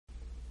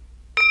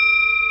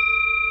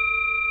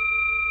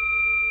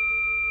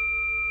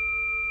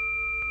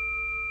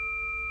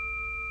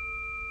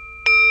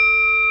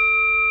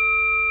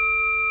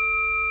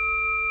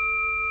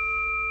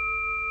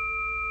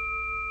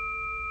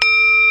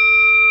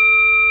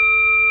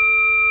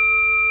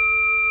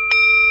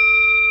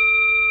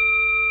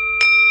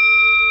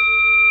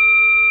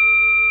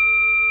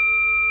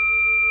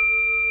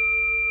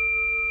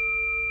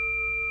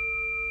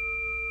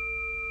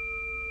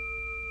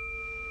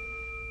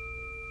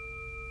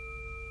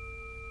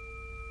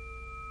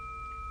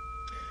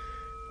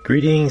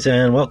Greetings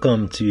and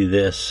welcome to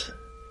this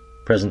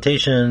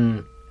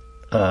presentation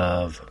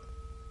of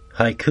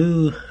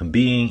haiku,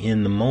 being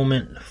in the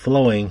moment,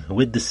 flowing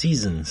with the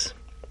seasons.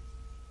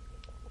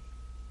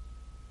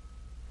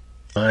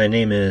 My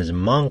name is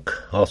Mank,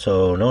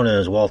 also known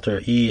as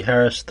Walter E.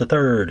 Harris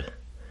III.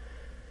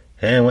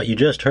 And what you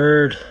just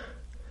heard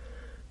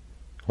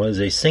was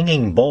a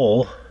singing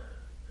bowl,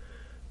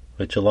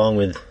 which along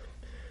with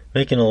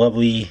making a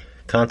lovely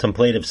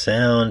contemplative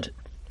sound,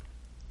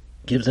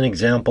 gives an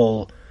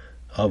example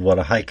of what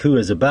a haiku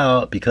is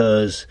about,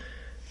 because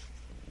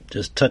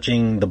just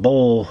touching the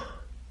bowl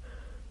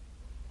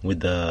with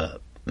the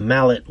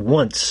mallet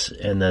once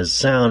and the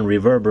sound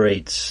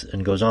reverberates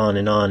and goes on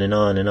and on and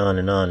on and on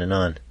and on and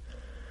on.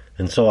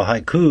 And so a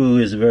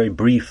haiku is a very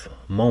brief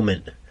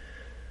moment,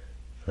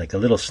 like a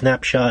little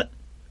snapshot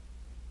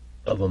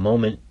of a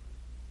moment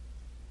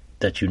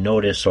that you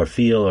notice or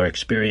feel or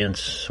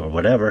experience or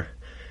whatever,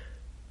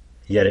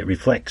 yet it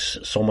reflects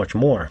so much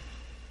more.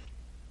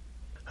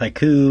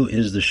 Haiku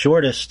is the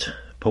shortest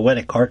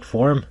poetic art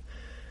form,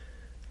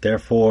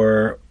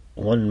 therefore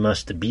one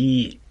must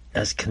be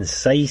as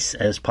concise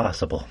as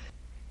possible.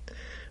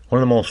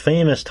 One of the most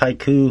famous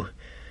haiku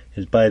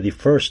is by the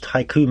first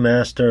haiku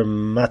master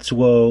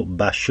Matsuo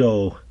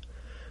Basho,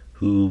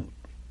 who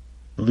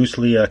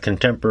loosely a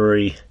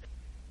contemporary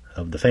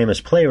of the famous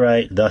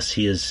playwright, thus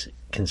he is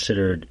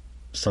considered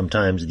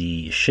sometimes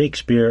the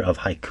Shakespeare of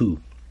haiku.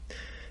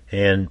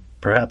 And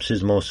perhaps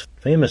his most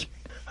famous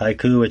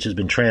haiku, which has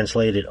been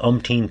translated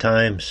umpteen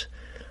times: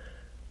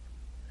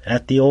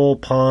 at the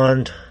old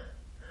pond,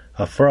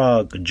 a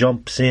frog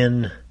jumps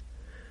in,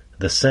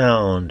 the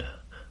sound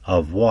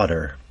of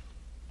water.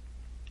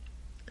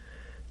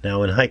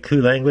 Now in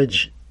haiku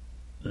language,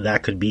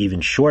 that could be even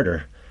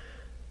shorter.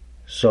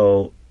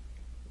 So,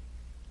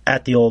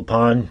 at the old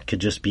pond could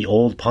just be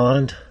old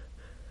pond,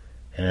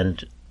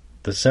 and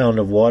the sound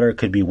of water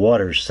could be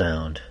water's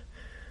sound.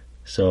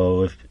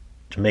 So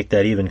to make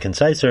that even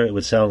conciser, it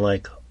would sound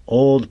like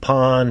old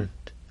pond,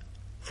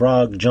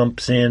 frog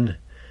jumps in,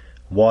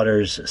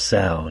 water's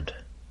sound.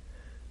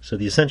 So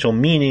the essential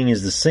meaning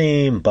is the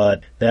same,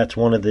 but that's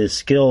one of the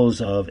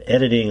skills of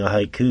editing a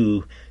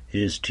haiku,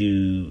 is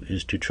to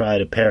try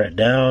to pare it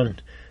down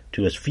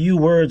to as few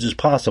words as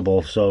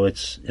possible. So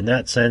it's, in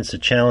that sense, a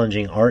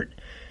challenging art,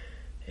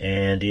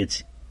 and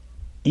it's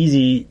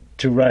easy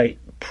to write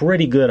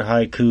pretty good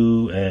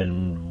haiku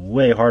and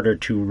way harder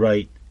to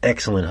write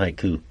excellent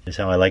haiku, is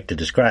how I like to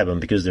describe them,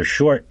 because they're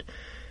short.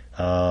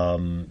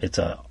 It's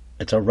a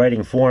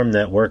writing form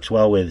that works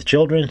well with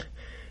children,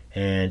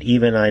 and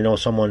even I know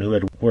someone who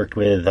had worked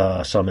with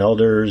some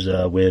elders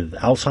with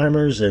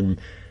Alzheimer's,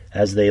 and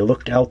as they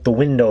looked out the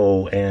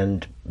window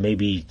and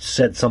maybe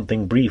said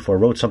something brief or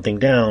wrote something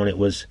down, it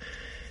was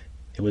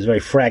very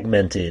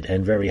fragmented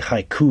and very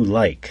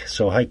haiku-like.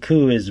 So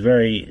haiku is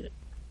very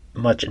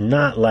much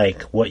not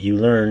like what you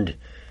learned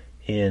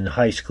in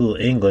high school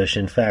English.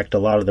 In fact, a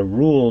lot of the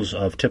rules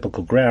of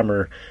typical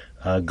grammar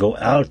go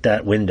out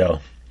that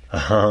window.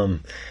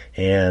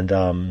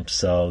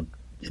 So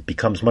it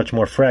becomes much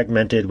more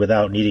fragmented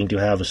without needing to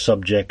have a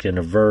subject and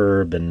a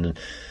verb and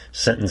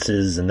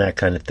sentences and that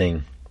kind of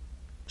thing.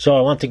 So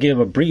I want to give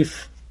a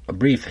brief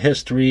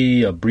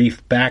history, a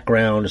brief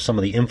background of some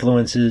of the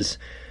influences,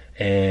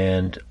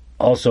 and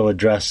also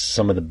address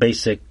some of the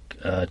basic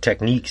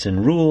techniques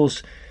and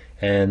rules,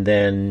 and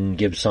then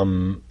give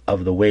some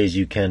of the ways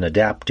you can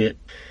adapt it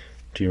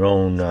to your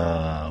own,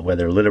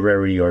 whether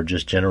literary or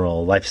just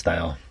general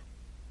lifestyle.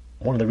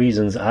 One of the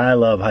reasons I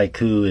love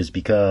haiku is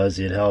because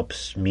it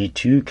helps me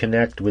to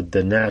connect with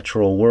the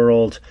natural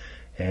world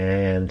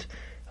and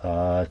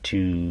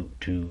to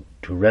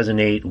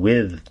resonate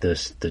with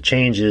the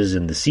changes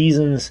in the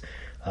seasons,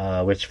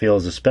 which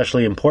feels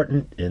especially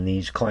important in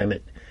these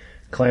climate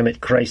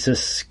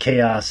crisis,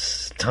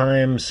 chaos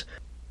times,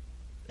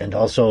 and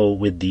also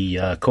with the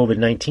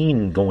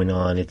COVID-19 going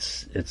on.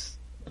 It's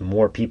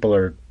more people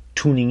are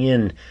tuning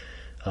in,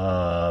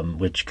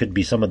 which could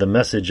be some of the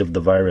message of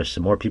the virus.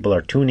 More people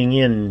are tuning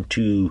in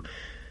to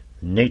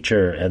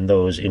nature and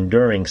those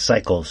enduring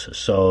cycles.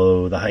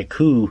 So the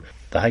haiku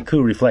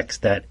reflects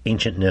that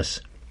ancientness.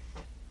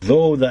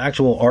 Though the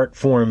actual art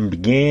form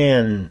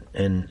began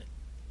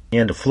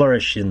to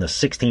flourish in the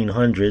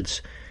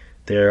 1600s,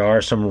 there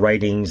are some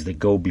writings that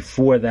go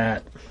before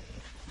that.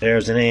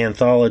 There's an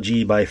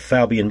anthology by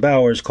Fabian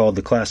Bowers called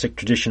The Classic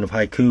Tradition of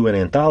Haiku, an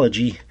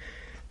anthology,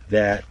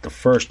 that the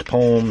first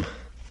poem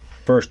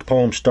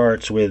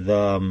starts with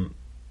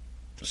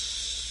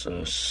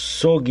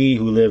Sogi,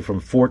 who lived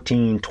from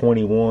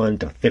 1421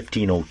 to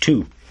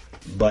 1502.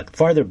 But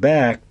farther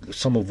back,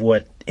 some of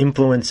what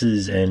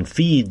influences and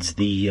feeds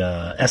the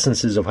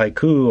essences of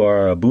haiku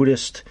are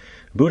Buddhist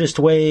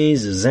ways,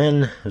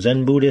 Zen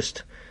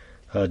Buddhist,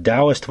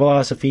 Taoist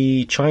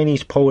philosophy,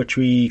 Chinese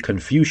poetry,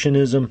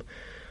 Confucianism,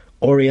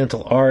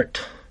 Oriental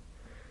art,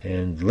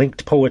 and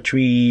linked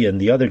poetry,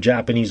 and the other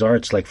Japanese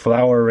arts like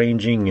flower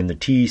arranging and the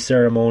tea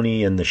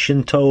ceremony, and the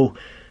Shinto,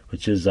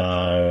 which is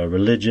a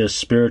religious,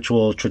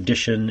 spiritual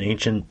tradition,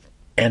 ancient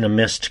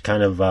animist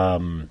kind of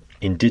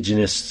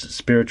indigenous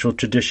spiritual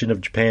tradition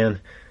of Japan,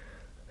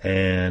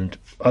 and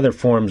other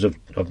forms of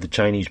the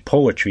Chinese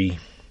poetry.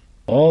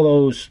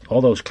 All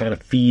those kind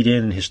of feed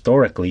in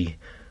historically.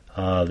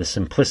 The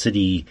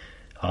simplicity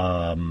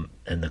and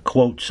the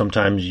quote.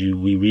 Sometimes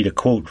we read a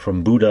quote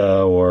from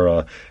Buddha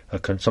or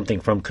something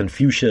from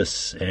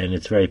Confucius, and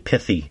it's very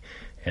pithy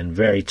and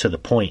very to the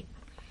point.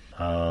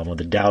 Or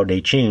the Tao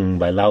Te Ching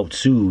by Lao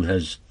Tzu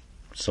has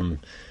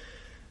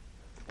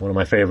one of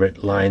my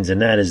favorite lines,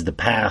 and that is, "The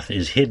path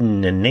is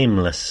hidden and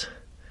nameless."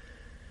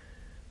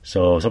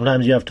 So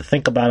sometimes you have to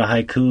think about a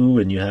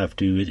haiku, and you have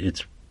to.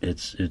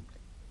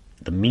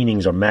 The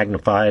meanings are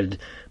magnified,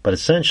 but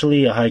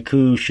essentially a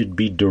haiku should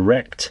be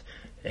direct,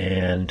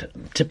 and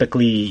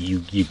typically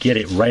you get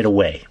it right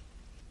away.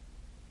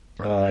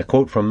 A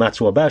quote from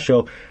Matsuo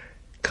Basho: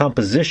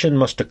 "Composition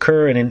must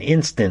occur in an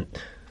instant,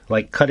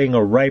 like cutting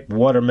a ripe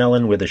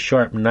watermelon with a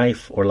sharp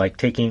knife, or like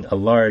taking a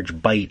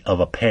large bite of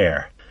a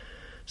pear."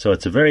 So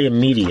it's very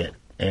immediate,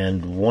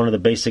 and one of the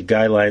basic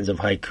guidelines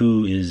of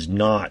haiku is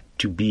not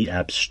to be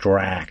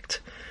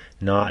abstract,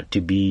 not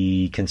to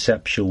be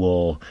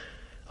conceptual,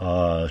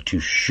 to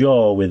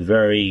show with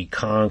very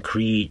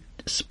concrete,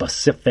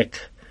 specific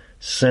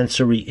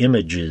sensory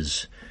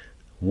images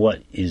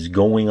what is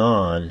going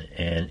on,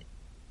 and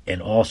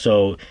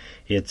also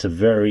it's a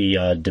very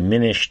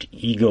diminished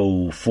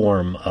ego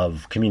form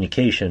of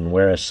communication,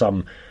 whereas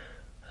some,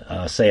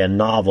 say a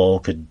novel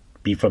could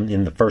be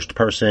in the first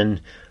person,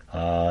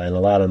 and a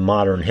lot of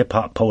modern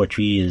hip-hop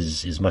poetry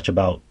is much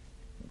about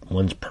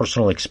one's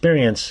personal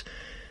experience.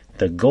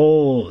 The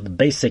goal, the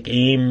basic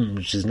aim,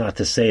 which is not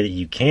to say that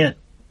you can't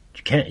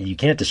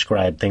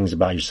describe things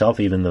about yourself,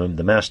 even though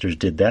the masters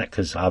did that,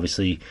 because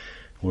obviously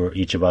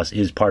each of us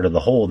is part of the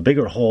whole, the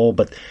bigger whole,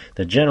 but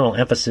the general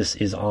emphasis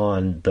is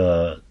on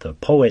the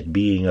poet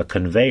being a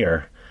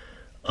conveyor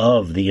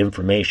of the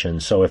information.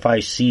 So if I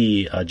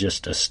see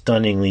just a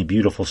stunningly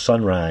beautiful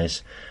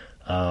sunrise,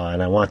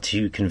 and I want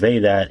to convey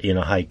that in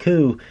a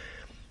haiku,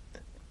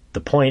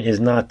 the point is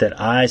not that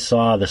I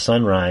saw the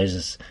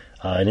sunrise,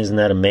 and isn't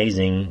that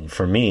amazing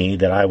for me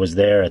that I was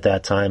there at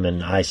that time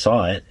and I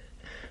saw it,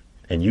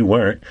 and you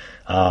weren't.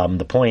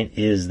 The point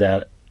is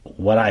that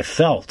what I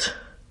felt,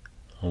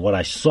 what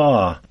I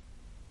saw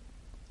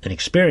and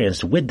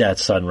experienced with that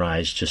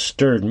sunrise just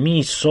stirred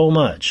me so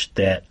much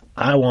that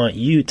I want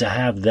you to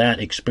have that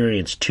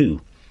experience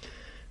too.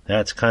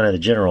 That's kind of the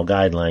general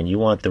guideline. You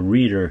want the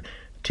reader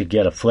to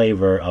get a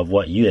flavor of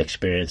what you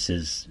experience.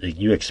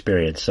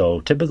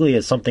 So typically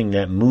it's something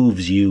that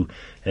moves you,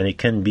 and it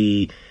can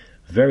be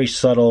very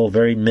subtle,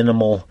 very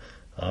minimal.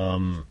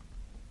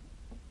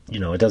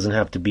 It doesn't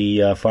have to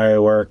be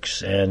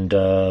fireworks and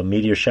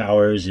meteor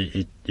showers.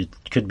 It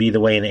could be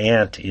the way an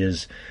ant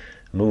is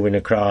moving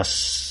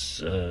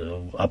across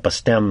up a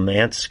stem.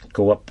 Ants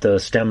go up the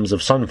stems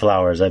of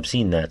sunflowers. I've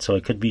seen that. So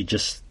it could be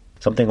just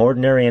something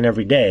ordinary and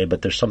everyday,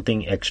 but there's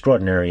something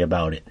extraordinary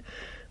about it,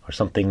 or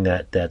something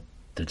that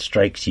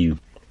strikes you.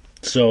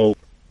 So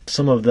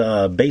some of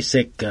the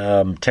basic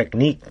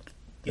technique,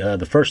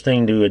 the first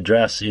thing to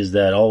address is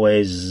that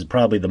always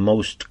probably the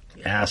most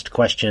asked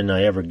question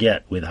I ever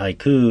get with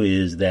haiku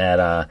is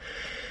that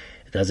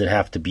does it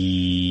have to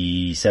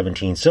be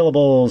 17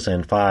 syllables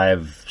and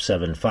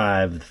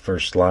 5-7-5,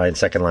 first line,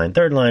 second line,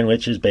 third line,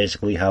 which is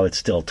basically how it's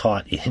still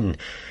taught in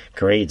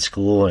grade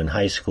school and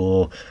high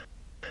school.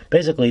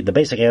 Basically, the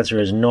basic answer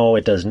is no,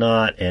 it does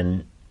not,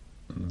 and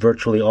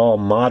virtually all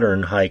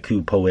modern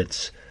haiku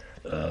poets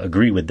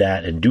agree with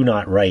that and do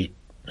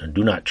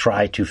not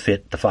try to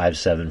fit the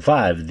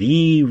 5-7-5.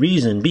 The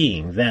reason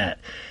being that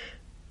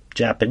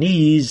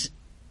Japanese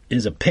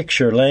is a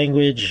picture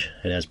language.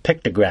 It has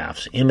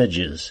pictographs,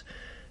 images,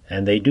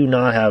 and they do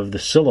not have the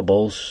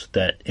syllables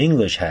that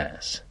English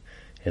has.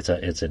 It's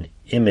an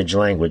image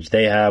language.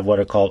 They have what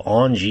are called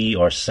onji,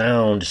 or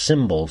sound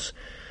symbols.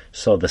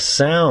 So the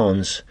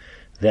sounds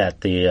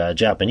that the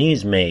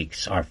Japanese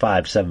makes are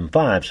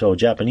 5-7-5. So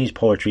Japanese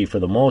poetry, for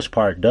the most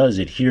part, does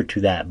adhere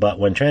to that. But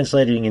when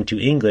translating into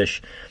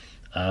English,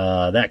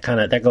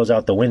 that goes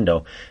out the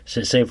window.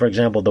 So say, for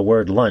example, the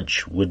word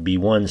lunch would be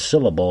one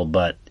syllable,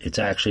 but it's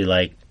actually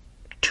like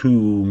 2,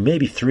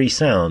 maybe 3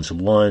 sounds.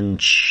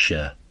 Lunch.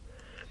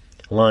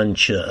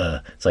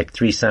 It's like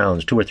 3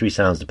 sounds, 2 or 3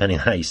 sounds, depending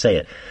on how you say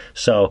it.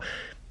 So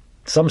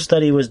some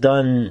study was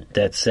done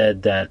that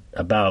said that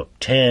about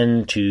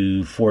 10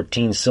 to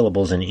 14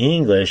 syllables in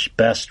English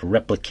best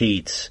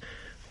replicates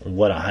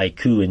what a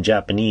haiku in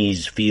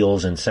Japanese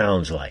feels and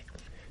sounds like.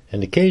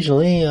 And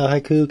occasionally, a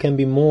haiku can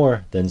be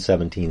more than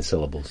 17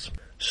 syllables.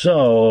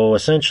 So,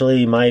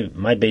 essentially,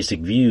 my basic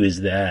view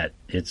is that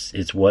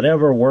it's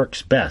whatever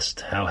works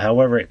best,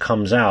 however it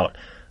comes out,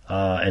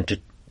 and to,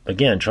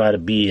 again, try to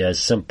be as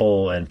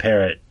simple and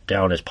pare it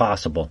down as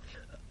possible.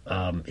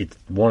 It's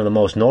one of the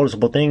most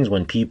noticeable things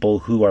when people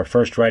who are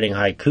first writing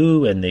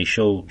haiku and they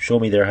show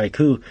me their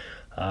haiku,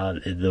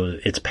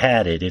 it's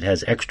padded. It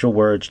has extra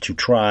words to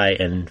try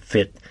and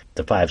fit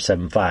the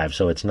 5-7-5,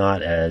 so it's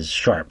not as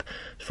sharp.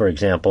 For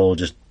example,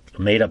 just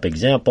a made-up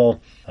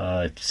example,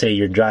 say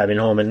you're driving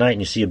home at night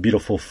and you see a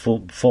beautiful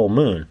full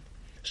moon.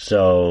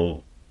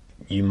 So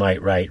you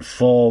might write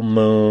full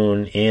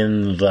moon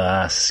in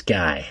the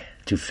sky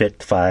to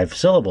fit 5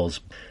 syllables.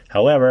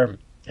 However,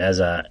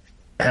 as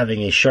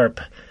having a sharp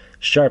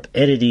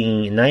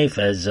editing knife,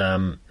 as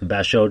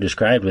Basho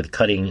described, with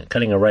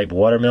cutting a ripe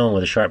watermelon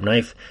with a sharp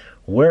knife,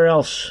 where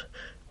else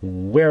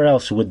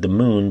would the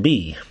moon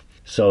be?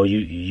 So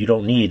you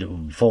don't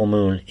need full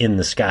moon in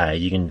the sky.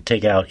 You can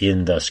take out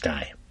in the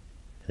sky.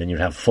 Then you'd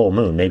have full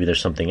moon. Maybe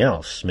there's something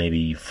else.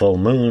 Maybe full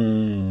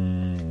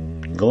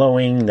moon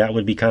glowing. That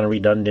would be kind of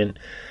redundant.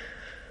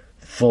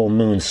 Full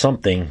moon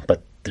something,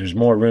 but there's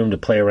more room to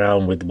play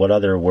around with what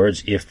other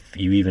words if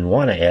you even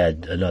want to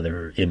add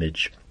another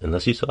image.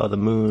 Unless you saw the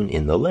moon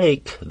in the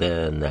lake,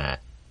 then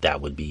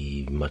that would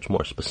be much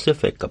more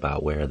specific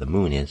about where the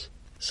moon is.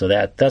 So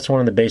that's one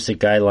of the basic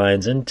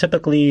guidelines, and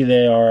typically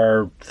there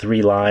are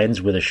 3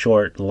 lines with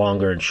a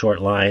longer and short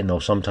line, though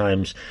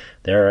sometimes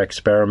there are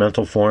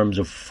experimental forms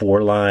of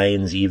 4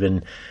 lines,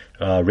 even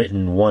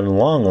written 1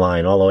 long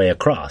line all the way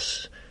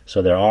across.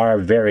 So there are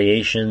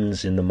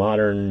variations in the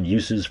modern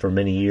uses for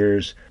many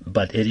years,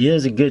 but it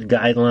is a good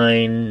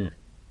guideline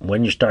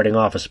when you're starting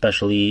off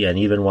especially, and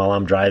even while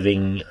I'm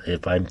driving.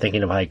 If I'm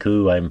thinking of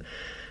haiku, I'm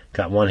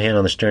got one hand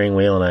on the steering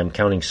wheel and I'm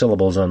counting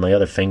syllables on my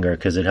other finger,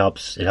 because it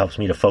helps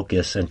me to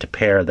focus and to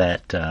pair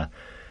that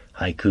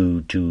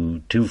haiku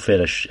to fit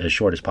as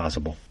short as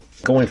possible.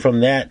 Going from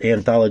that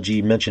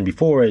anthology mentioned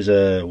before is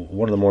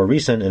one of the more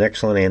recent, an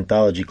excellent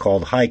anthology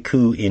called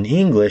Haiku in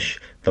English,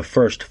 The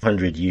First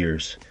 100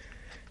 Years.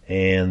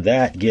 And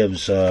that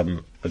gives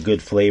a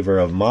good flavor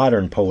of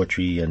modern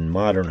poetry and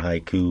modern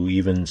haiku,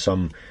 even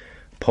some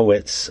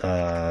poets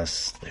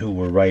who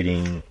were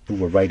writing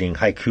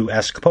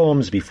haiku-esque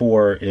poems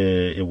before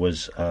it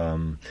was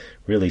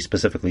really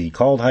specifically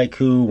called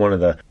haiku. One of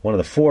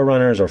the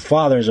forerunners or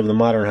fathers of the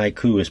modern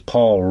haiku is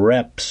Paul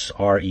Reps,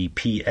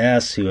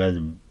 R-E-P-S, who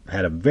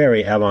had a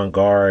very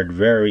avant-garde,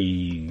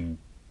 very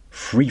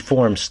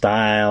free-form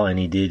style, and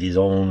he did his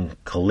own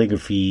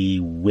calligraphy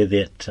with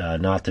it,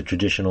 not the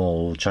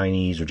traditional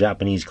Chinese or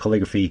Japanese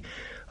calligraphy.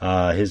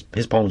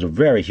 His poems are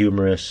very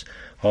humorous.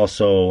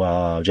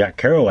 Also, Jack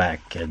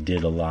Kerouac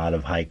did a lot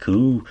of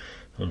haiku.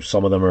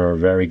 Some of them are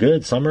very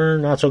good, some are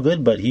not so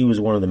good, but he was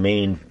one of the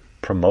main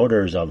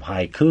promoters of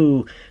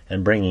haiku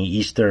and bringing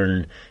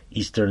Eastern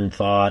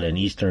thought and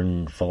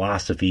Eastern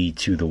philosophy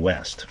to the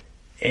West.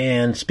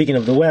 And speaking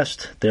of the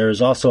West, there's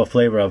also a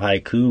flavor of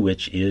haiku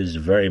which is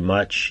very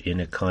much in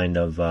a kind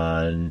of,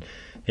 in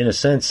a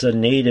sense, a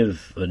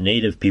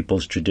native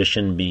people's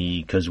tradition,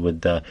 because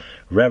with the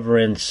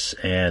reverence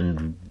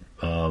and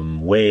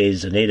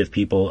ways native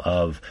people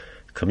of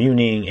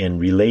communing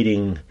and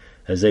relating,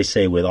 as they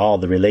say, with all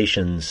the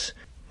relations,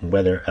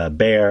 whether a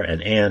bear,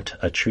 an ant,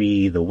 a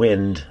tree, the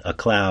wind, a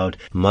cloud,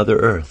 Mother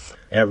Earth.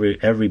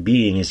 Every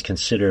being is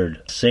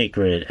considered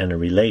sacred and a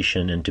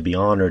relation and to be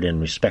honored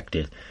and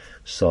respected.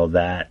 So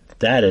that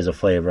is a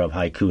flavor of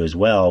haiku as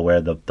well,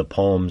 where the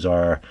poems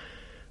are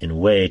in a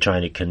way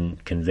trying to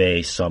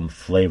convey some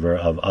flavor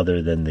of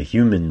other than the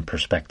human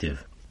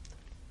perspective.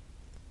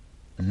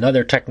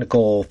 Another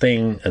technical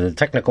thing, the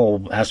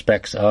technical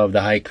aspects of the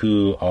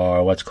haiku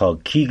are what's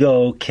called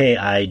kigo,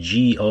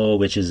 K-I-G-O,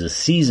 which is a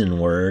season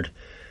word,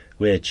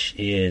 which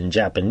in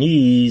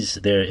Japanese,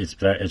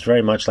 it's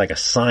very much like a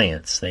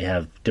science. They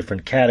have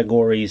different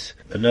categories.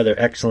 Another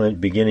excellent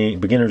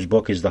beginner's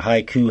book is the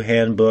Haiku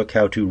Handbook,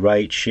 How to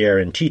Write, Share,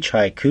 and Teach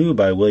Haiku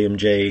by William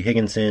J.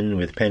 Higginson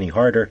with Penny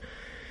Harder.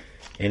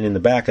 And in the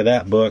back of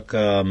that book,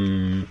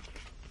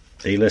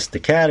 they list the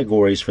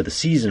categories for the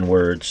season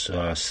words: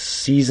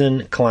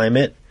 season,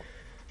 climate,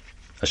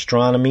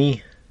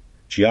 astronomy,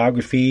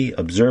 geography,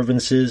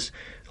 observances,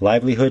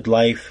 livelihood,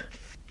 life,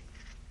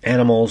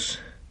 animals,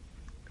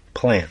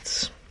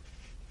 plants.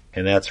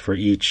 And that's for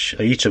each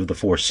of the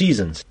 4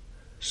 seasons.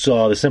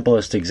 So the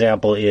simplest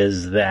example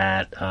is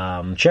that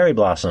cherry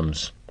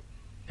blossoms.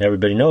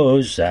 Everybody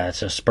knows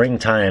that's a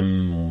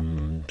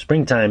springtime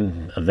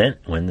event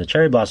when the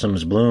cherry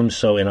blossoms bloom.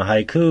 So in a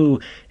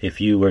haiku,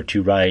 if you were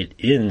to write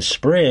in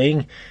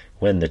spring,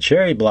 when the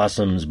cherry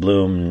blossoms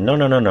bloom,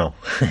 no.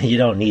 You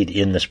don't need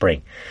in the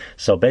spring.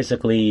 So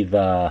basically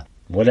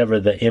whatever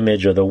the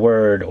image or the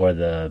word or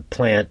the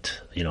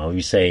plant,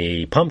 you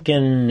say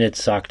pumpkin,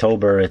 it's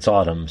October, it's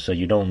autumn. So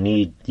you don't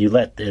need,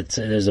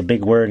 there's a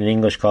big word in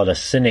English called a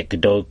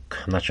synecdoche.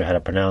 I'm not sure how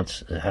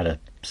to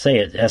say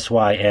it,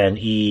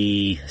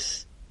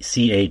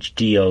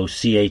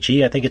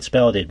 synechdoche, I think it's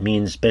spelled. It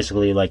means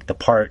basically like the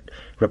part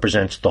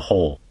represents the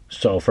whole.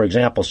 So, for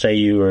example, say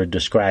you were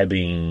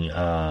describing in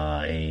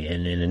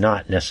a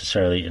not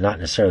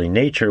necessarily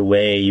nature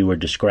way, you were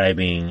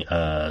describing,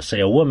 say,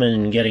 a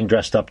woman getting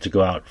dressed up to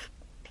go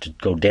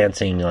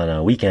dancing on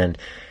a weekend,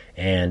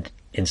 and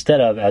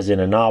instead of, as in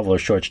a novel or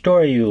short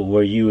story,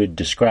 where you would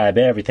describe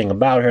everything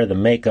about her, the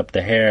makeup,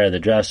 the hair, the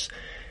dress,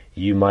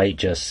 you might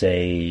just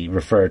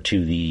refer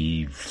to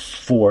the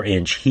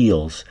 4-inch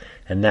heels,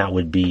 and that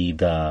would be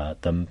the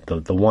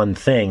one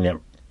thing that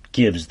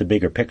gives the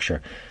bigger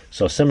picture.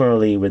 So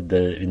similarly with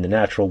in the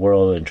natural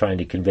world and trying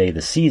to convey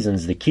the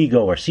seasons, the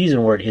kigo or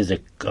season word is a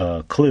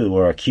clue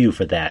or a cue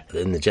for that.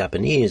 In the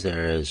Japanese,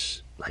 there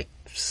is like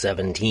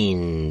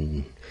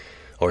 17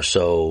 or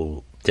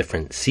so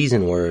different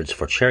season words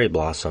for cherry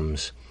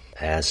blossoms,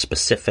 as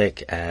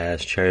specific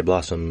as cherry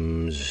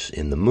blossoms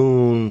in the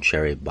moon,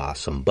 cherry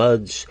blossom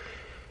buds,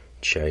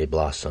 cherry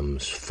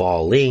blossoms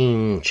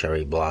falling,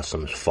 cherry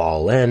blossoms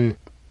fallen.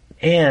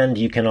 And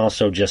you can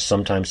also just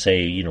sometimes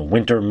say,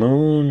 winter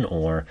moon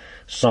or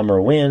summer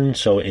wind.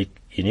 So in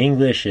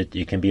English,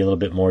 it can be a little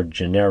bit more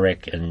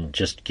generic and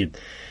just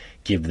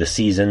give the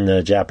season.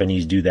 The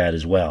Japanese do that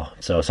as well.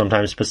 So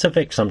sometimes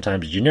specific,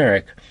 sometimes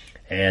generic.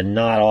 And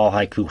not all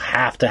haiku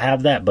have to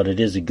have that, but it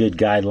is a good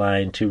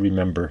guideline to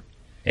remember.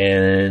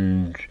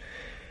 And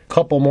a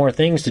couple more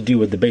things to do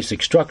with the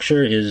basic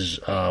structure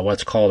is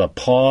what's called a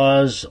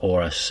pause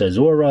or a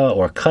caesura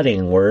or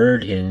cutting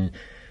word in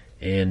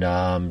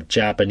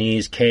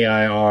Japanese,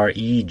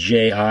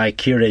 kireji,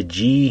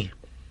 kireji,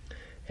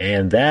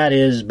 and that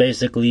is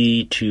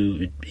basically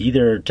to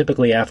either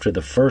typically after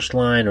the first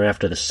line or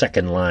after the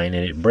second line,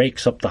 and it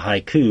breaks up the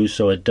haiku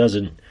so it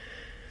doesn't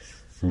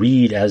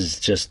read as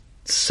just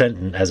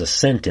as a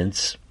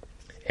sentence,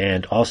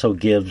 and also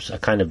gives a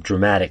kind of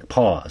dramatic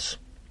pause.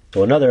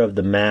 So another of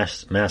the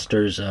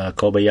masters,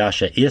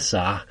 Kobayashi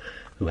Issa,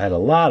 who had a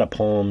lot of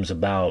poems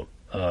about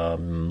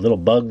little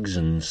bugs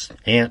and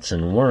ants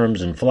and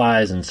worms and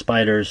flies and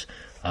spiders,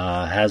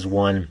 has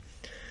one,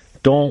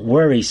 "Don't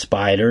worry,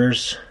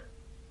 spiders,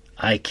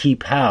 I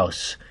keep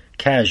house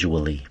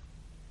casually."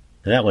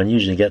 And that one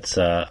usually gets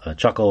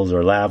chuckles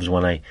or laughs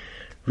when I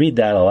read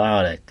that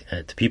aloud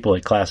to people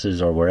at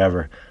classes or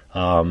wherever.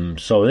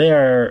 So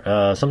there,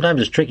 sometimes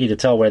it's tricky to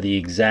tell where the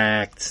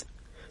exact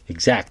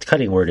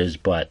cutting word is,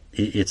 but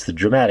it's the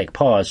dramatic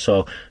pause.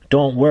 So,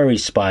 "Don't worry,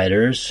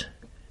 spiders."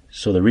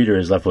 So the reader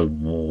is left with,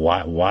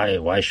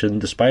 why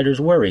shouldn't the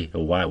spiders worry?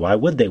 Why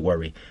would they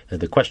worry?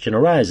 The question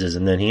arises,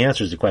 and then he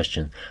answers the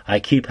question. "I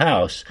keep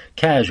house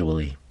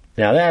casually."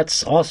 Now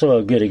that's also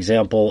a good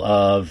example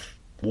of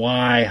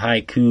why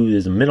haiku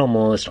is a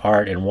minimalist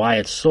art and why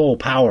it's so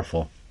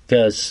powerful.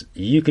 Because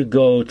you could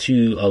go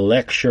to a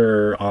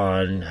lecture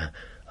on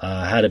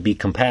how to be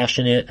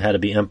compassionate, how to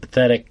be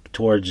empathetic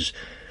towards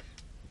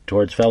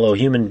fellow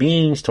human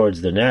beings,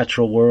 towards the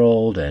natural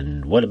world,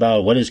 and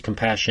what is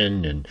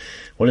compassion, and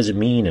what does it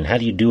mean, and how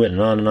do you do it, and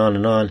on and on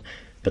and on.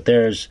 But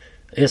there's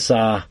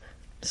Issa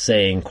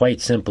saying quite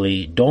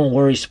simply, "Don't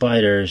worry,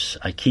 spiders,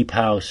 I keep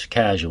house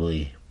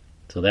casually."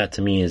 So that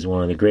to me is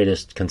one of the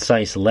greatest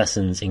concise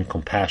lessons in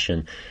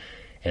compassion.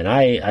 And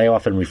I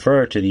often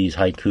refer to these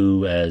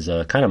haiku as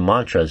kind of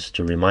mantras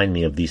to remind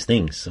me of these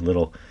things,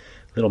 little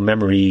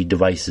memory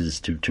devices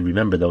to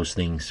remember those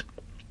things.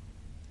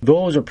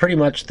 Those are pretty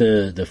much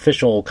the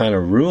official kind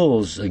of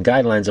rules and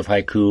guidelines of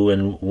haiku,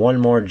 and one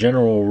more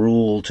general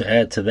rule to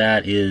add to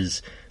that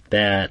is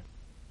that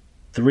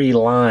 3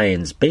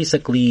 lines,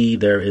 basically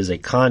there is a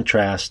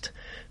contrast.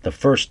 The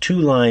first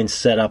 2 lines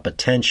set up a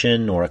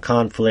tension or a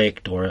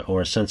conflict or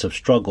a sense of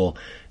struggle,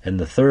 and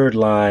the third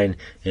line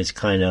is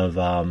kind of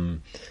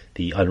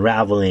the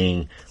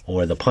unraveling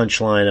or the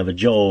punchline of a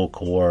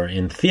joke, or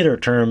in theater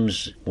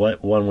terms,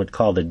 what one would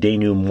call the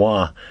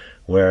denouement,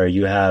 where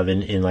you have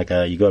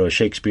you go to a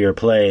Shakespeare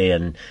play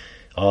and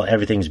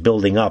everything's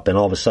building up, and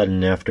all of a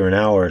sudden after an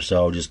hour or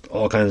so, just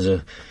all kinds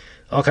of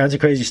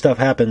crazy stuff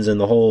happens and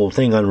the whole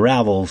thing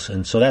unravels.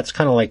 And so that's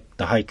kind of like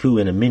the haiku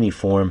in a mini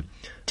form.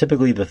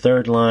 Typically the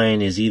third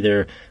line is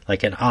either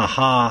like an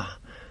aha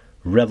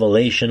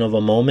revelation of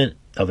a moment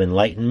of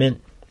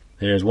enlightenment.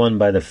 There's one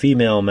by the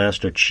female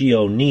master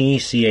Chiyo Ni,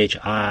 CHIYO-NI,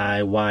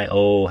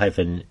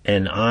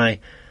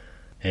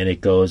 and it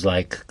goes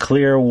like,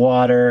 "Clear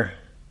water,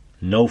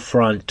 no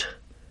front,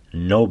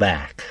 no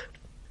back.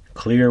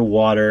 Clear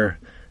water,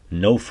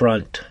 no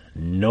front,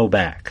 no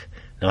back."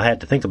 Now I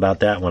had to think about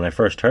that when I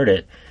first heard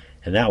it,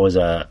 and that was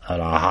an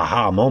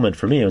aha moment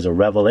for me. It was a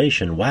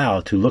revelation.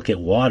 Wow, to look at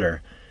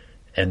water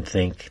and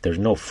think there's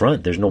no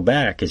front, there's no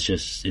back. It's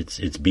just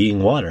it's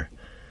being water.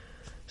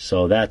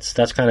 So that's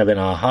kind of an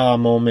aha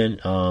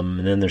moment.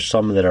 And then there's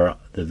some that are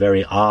the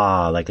very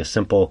like a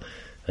simple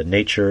a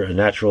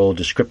natural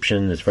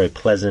description that's very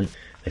pleasant.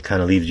 It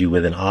kind of leaves you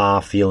with an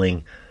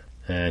feeling.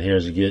 And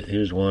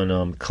here's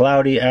one.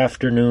 "Cloudy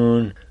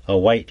afternoon, a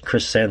white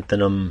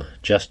chrysanthemum,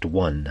 just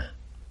one."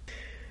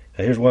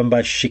 Here's one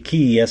by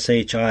Shiki,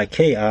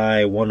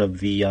 Shiki, one of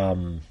the,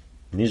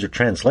 these are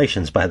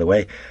translations, by the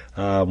way,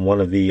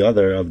 one of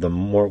the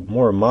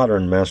more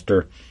modern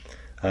master.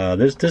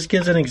 This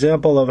gives an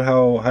example of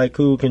how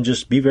haiku can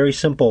just be very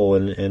simple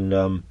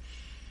and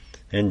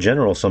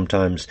general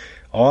sometimes.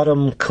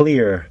 "Autumn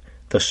clear,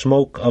 the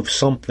smoke of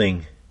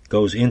something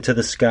goes into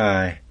the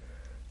sky.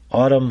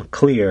 Autumn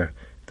clear,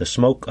 the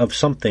smoke of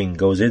something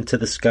goes into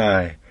the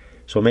sky."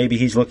 So maybe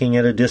he's looking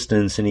at a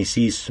distance and he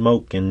sees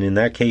smoke, and in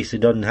that case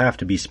it doesn't have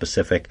to be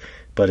specific,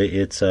 but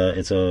it's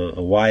a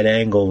wide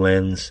angle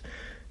lens.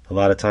 A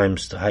lot of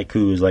times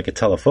haiku is like a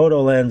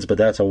telephoto lens, but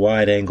that's a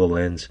wide angle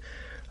lens.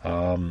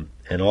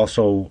 and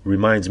also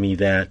reminds me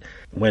that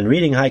when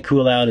reading haiku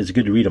aloud, it's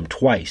good to read them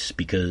twice,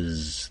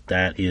 because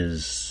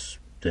it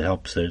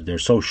helps. They're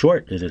so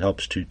short that it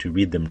helps to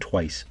read them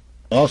twice.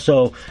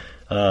 Also,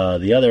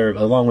 the other,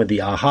 along with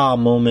the aha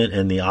moment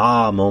and the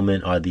ah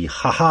moment, are the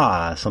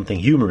haha, something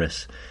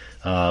humorous,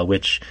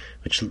 which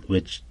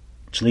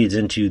leads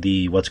into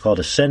the what's called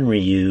a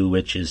senryu,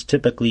 which is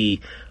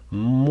typically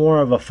more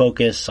of a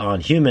focus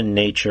on human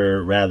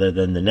nature rather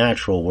than the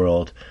natural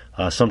world.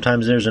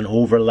 Sometimes there's an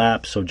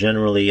overlap, so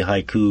generally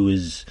haiku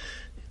is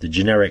the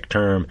generic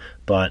term,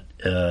 but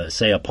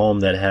say a poem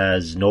that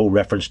has no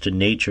reference to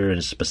nature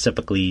and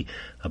specifically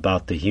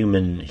about the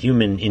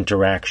human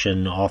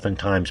interaction,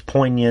 oftentimes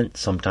poignant,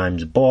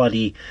 sometimes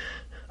bawdy,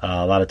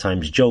 a lot of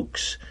times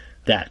jokes,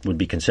 that would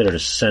be considered a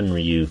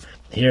senryu.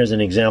 Here's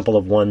an example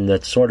of one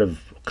that's sort of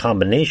a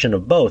combination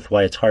of both,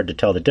 why it's hard to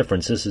tell the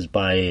difference. This is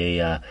by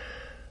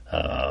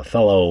a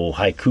fellow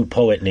haiku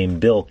poet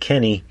named Bill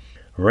Kenny.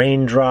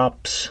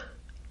 Raindrops,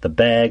 the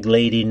bag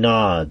lady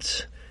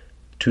nods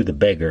to the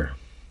beggar.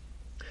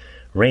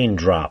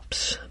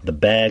 Raindrops, the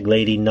bag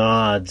lady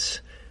nods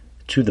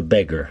to the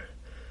beggar.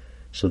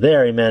 So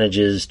there he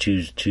manages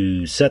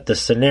to set the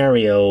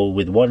scenario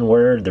with one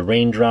word, the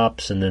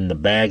raindrops, and then the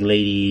bag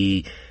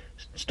lady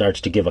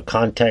starts to give a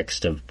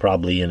context of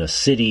probably in a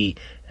city,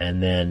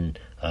 and then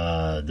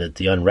that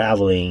the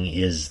unraveling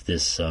is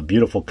this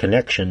beautiful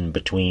connection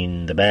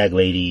between the bag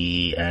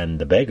lady and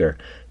the beggar,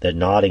 that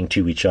nodding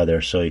to each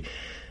other. So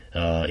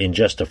in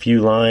just a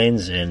few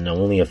lines and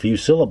only a few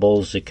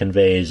syllables, it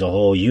conveys a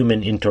whole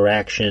human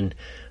interaction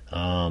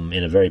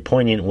in a very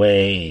poignant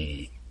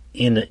way,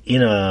 in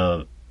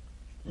a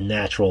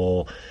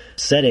natural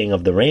setting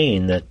of the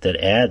rain that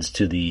adds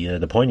to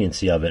the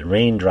poignancy of it.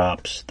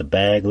 Raindrops, the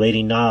bag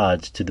lady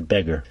nods to the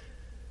beggar.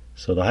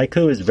 So the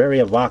haiku is very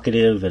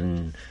evocative,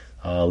 and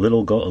a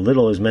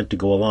little is meant to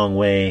go a long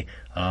way.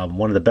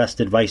 One of the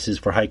best advices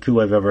for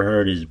haiku I've ever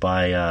heard is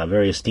by a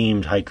very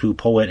esteemed haiku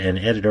poet and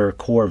editor,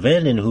 Cor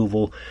Vanden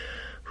Heuvel,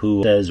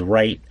 who says,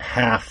 write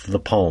half the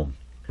poem.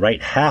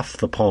 Write half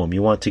the poem.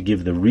 You want to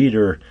give the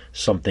reader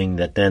something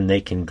that then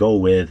they can go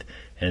with,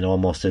 and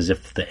almost as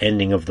if the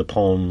ending of the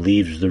poem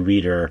leaves the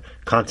reader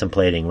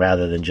contemplating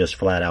rather than just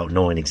flat out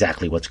knowing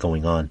exactly what's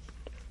going on.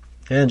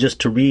 And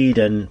just to read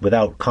and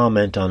without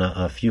comment on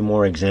a few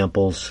more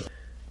examples,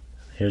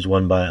 here's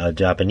one by a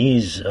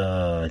Japanese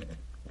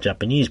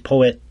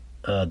poet.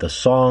 The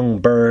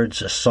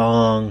songbird's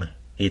song,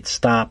 it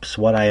stops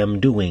what I am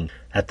doing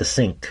at the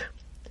sink.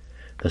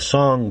 The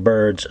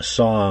songbird's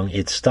song,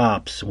 it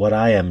stops what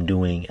I am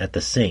doing at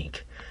the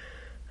sink.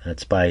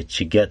 That's by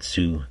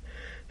Chigetsu.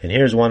 And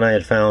here's one I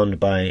had found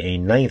by a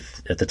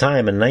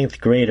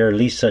ninth grader,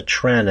 Lisa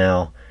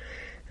Tranel.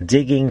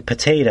 Digging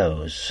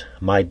potatoes,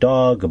 my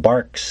dog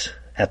barks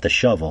at the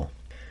shovel.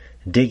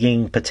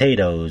 Digging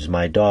potatoes,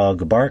 my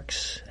dog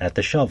barks at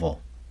the shovel.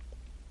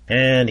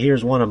 And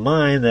here's one of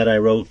mine that I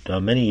wrote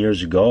many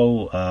years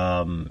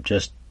ago,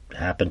 just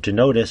happened to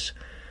notice.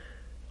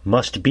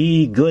 Must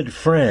be good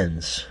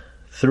friends,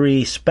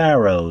 3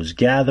 sparrows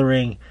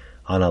gathering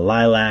on a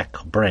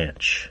lilac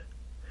branch.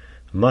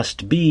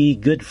 Must be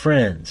good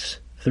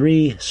friends,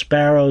 3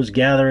 sparrows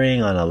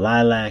gathering on a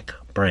lilac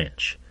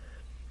branch.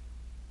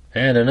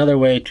 And another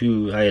way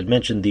I had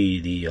mentioned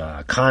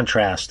the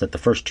contrast that the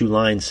first 2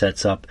 lines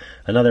sets up.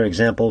 Another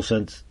example,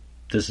 since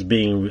this is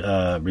being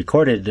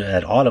recorded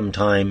at autumn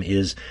time,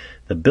 is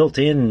the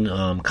built-in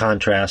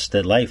contrast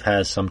that life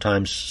has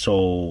sometimes.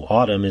 So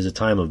autumn is a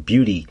time of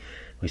beauty.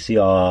 We see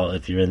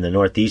if you're in the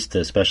Northeast,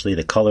 especially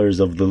the colors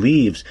of the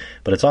leaves,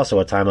 but it's also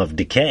a time of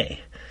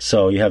decay.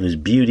 So you have this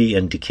beauty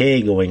and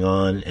decay going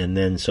on, and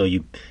then so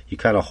you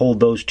kind of hold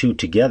those two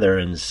together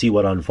and see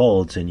what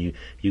unfolds, and you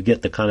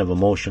get the kind of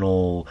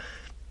emotional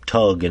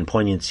tug and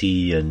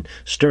poignancy and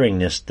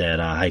stirringness that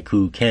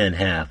haiku can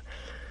have.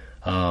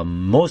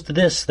 Most of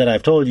this that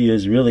I've told you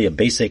is really a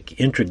basic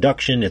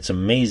introduction. It's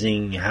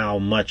amazing how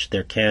much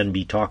there can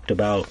be talked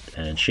about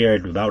and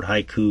shared about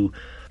haiku.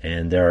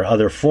 And there are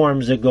other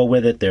forms that go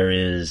with it. There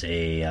is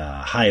a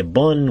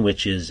haibun,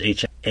 which is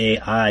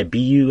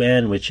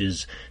Haibun, which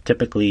is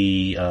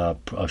typically a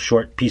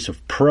short piece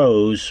of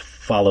prose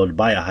followed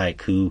by a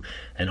haiku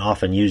and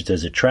often used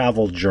as a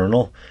travel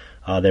journal.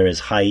 There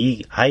is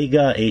haiga,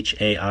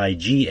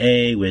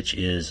 Haiga, which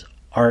is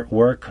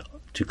artwork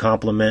to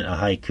complement a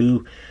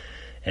haiku.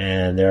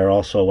 And there are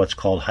also what's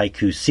called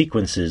haiku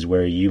sequences,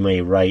 where you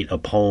may write a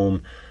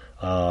poem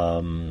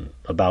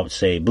about,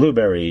 say,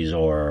 blueberries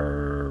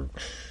or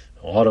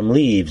autumn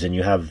leaves, and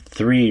you have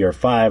 3 or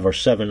 5 or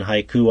 7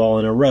 haiku all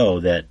in a row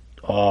that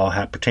all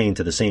pertain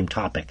to the same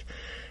topic.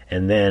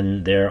 And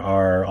then there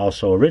are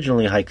also,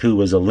 originally haiku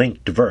was a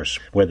linked verse,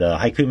 where the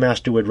haiku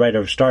master would write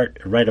a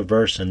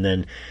verse, and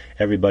then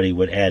everybody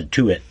would add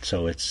to it.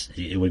 So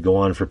it would go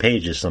on for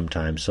pages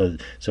sometimes. So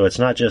it's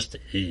not just,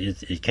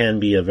 it can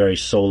be a very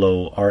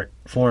solo art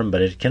form,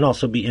 but it can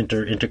also be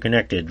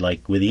interconnected,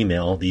 like with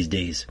email these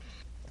days.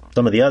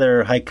 Some of the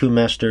other haiku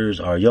masters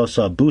are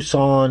Yosa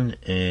Buson,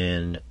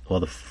 and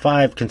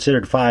the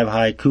considered 5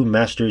 haiku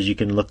masters, you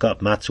can look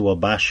up Matsuo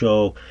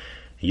Basho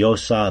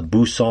Yosa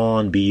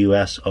Buson,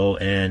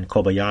 Buson,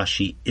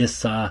 Kobayashi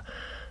Issa,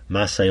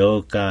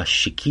 Masaoka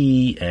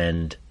Shiki,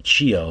 and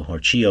Chiyo, or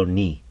Chiyo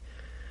Ni.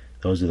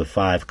 Those are the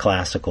 5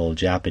 classical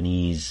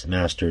Japanese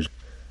masters.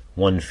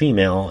 1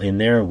 female in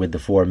there with the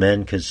 4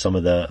 men, because a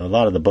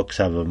lot of the books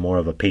have more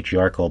of a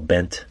patriarchal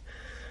bent.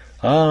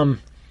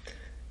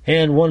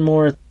 And one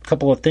more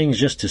couple of things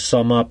just to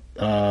sum up.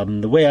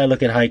 The way I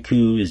look at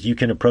haiku is you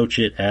can approach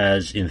it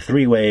as in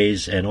 3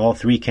 ways, and all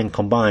 3 can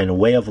combine: a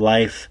way of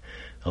life,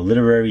 a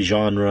literary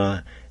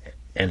genre,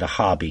 and a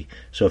hobby.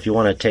 So if you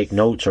want to take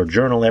notes or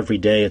journal every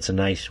day, it's a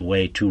nice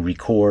way to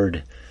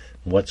record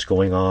what's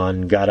going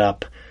on. Got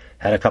up,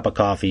 had a cup of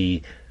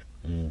coffee,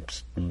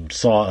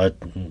 saw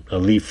a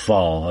leaf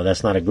fall.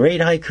 That's not a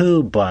great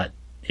haiku, but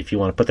if you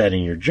want to put that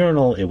in your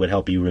journal, it would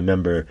help you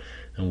remember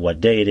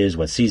what day it is,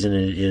 what season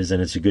it is,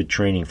 and it's a good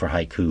training for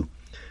haiku.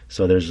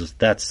 So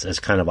that's as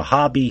kind of a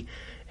hobby.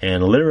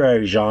 And a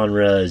literary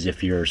genre is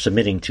if you're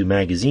submitting to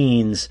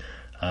magazines,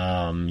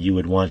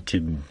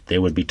 they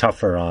would be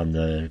tougher on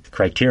the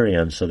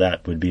criterion, so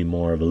that would be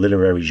more of a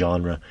literary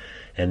genre.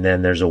 And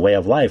then there's a way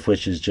of life,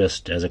 which is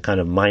just as a kind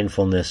of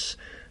mindfulness,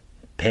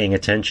 paying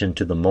attention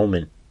to the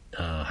moment,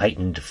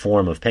 heightened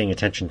form of paying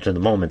attention to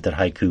the moment that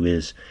haiku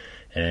is.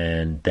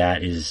 And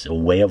that is a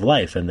way of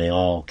life, and they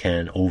all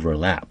can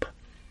overlap.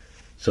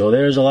 So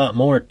there's a lot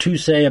more to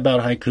say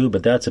about haiku,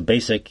 but that's a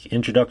basic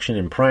introduction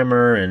and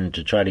primer, and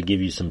to try to give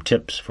you some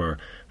tips for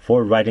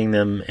writing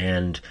them.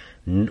 And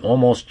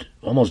almost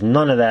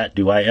none of that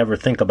do I ever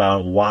think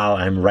about while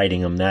I'm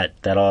writing them.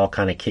 That all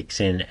kind of kicks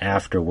in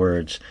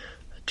afterwards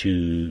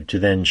to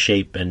then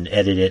shape and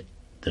edit it,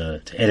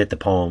 to edit the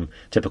poem,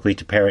 typically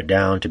to pare it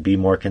down, to be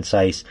more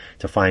concise,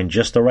 to find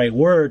just the right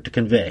word to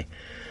convey.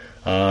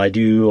 I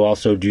do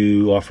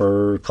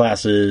offer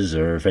classes,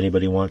 or if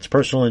anybody wants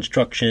personal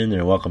instruction,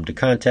 they're welcome to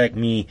contact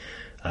me.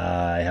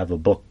 I have a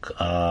book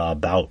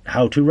about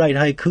how to write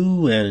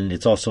haiku, and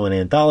it's also an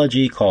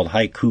anthology called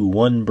Haiku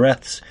 1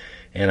 Breaths,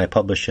 and I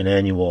publish an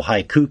annual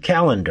haiku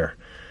calendar,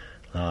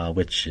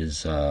 which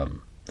is,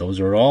 those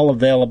are all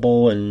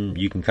available, and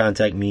you can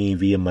contact me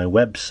via my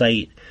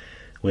website,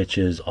 which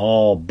is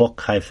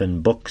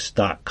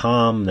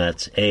allbook-books.com.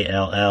 That's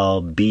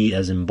ALLB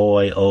as in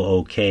boy,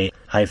 OOK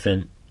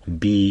hyphen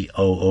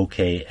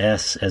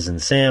BOOKS as in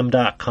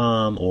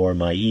Sam.com, or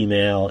my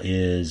email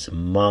is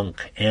Mank,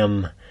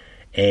 MANKH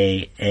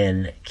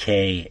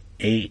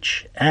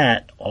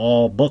at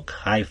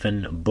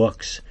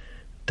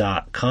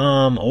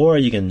allbook-books.com, or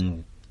you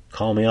can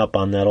call me up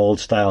on that old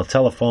style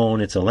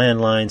telephone. It's a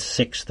landline,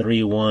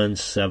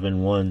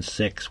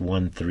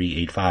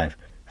 631-716-1385.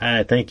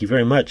 I thank you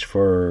very much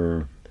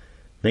for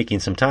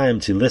making some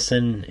time to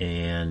listen,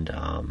 and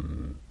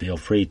feel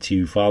free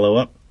to follow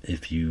up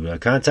if you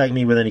contact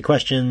me with any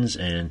questions.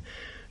 And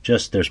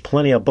just, there's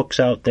plenty of books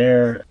out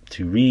there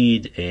to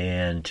read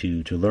and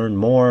to learn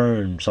more,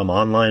 and some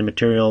online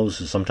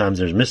materials. Sometimes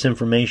there's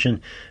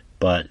misinformation,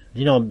 but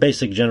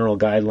basic general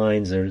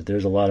guidelines,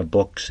 there's a lot of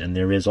books. And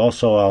there is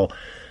also, I'll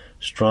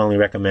strongly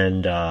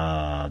recommend,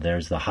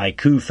 there's the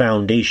Haiku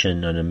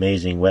Foundation, an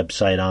amazing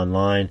website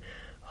online.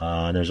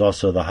 And there's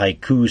also the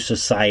Haiku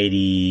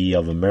Society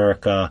of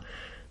America,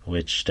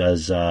 which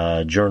does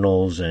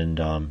journals and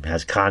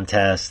has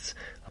contests.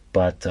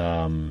 But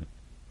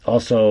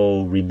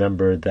also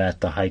remember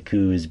that the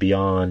haiku is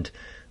beyond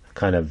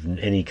kind of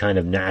any kind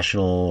of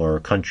national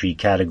or country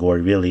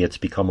category. Really, it's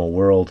become a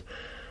world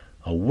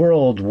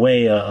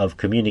way of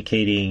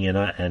communicating,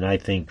 and I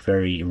think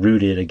very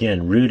rooted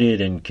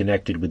and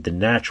connected with the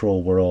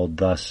natural world.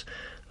 Thus,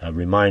 a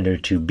reminder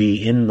to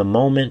be in the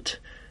moment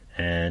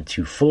and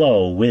to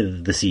flow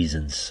with the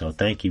seasons. So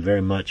thank you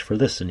very much for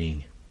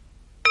listening.